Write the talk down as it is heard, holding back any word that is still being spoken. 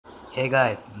Hey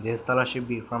guys, this is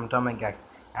Talashibi from Tomagax,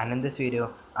 and in this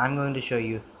video I'm going to show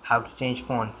you how to change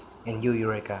fonts in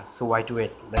Yureka. So why to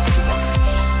wait? Let's begin.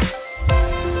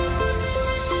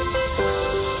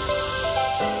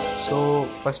 So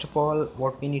first of all,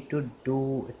 what we need to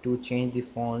do to change the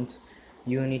fonts,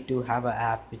 you need to have an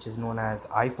app which is known as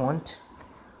iFONT.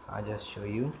 I'll just show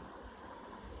you.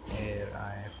 Here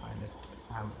I find it.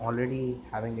 I'm already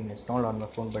having it installed on my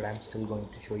phone, but I'm still going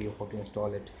to show you how to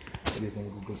install it using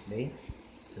Google Play.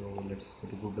 So let's go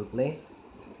to Google Play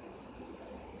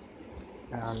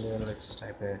and let's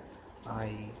type a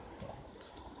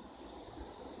iFont.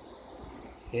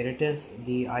 Here it is,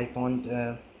 the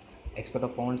iFont expert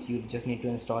of fonts. You just need to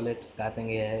install it, tapping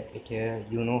it here.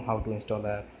 You know how to install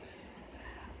a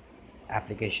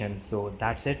application, so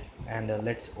that's it. And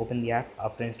let's open the app.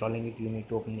 After installing it, you need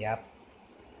to open the app.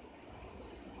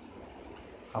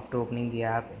 After opening the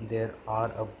app, there are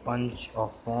a bunch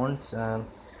of fonts.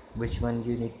 Which one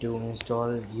you need to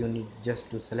install, you need just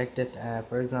to select it.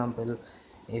 For example,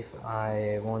 if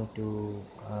I want to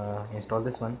install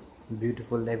this one,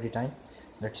 beautiful every time,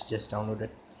 let's just download it.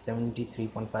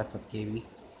 73.55 KB.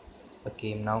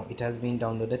 Okay, now it has been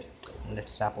downloaded.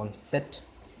 Let's tap on set.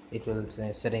 It will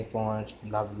say setting font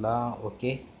blah blah.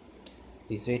 Okay,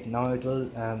 please wait. Now it will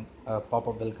a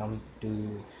pop-up will come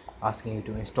to asking you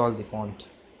to install the font.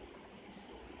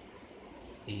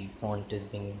 The font is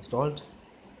being installed.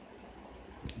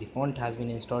 The font has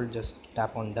been installed. Just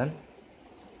tap on done.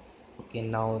 Okay,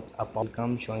 now a pop will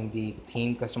come showing the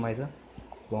theme customizer.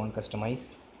 Go on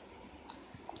customize,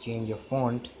 change your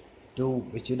font to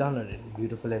which you downloaded,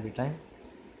 beautiful every time,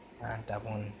 and tap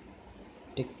on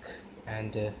tick,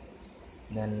 and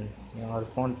then your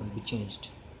font will be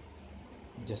changed.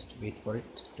 Just wait for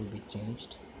it to be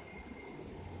changed.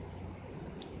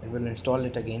 It will install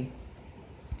it again.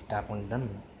 Tap on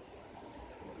done.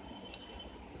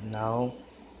 Now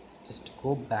just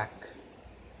go back,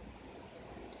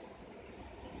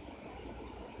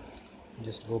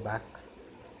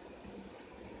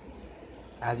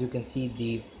 as you can see,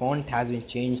 the font has been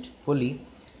changed fully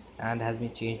and has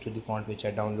been changed to the font which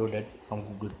I downloaded from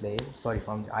Google Play,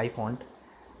 from the iFont.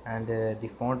 And the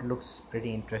font looks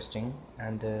pretty interesting.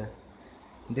 And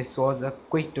this was a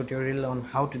quick tutorial on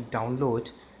how to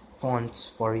download fonts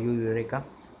for Yureka.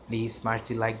 Please smash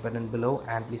the like button below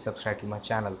and please subscribe to my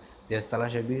channel. This is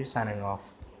Talashibi signing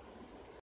off.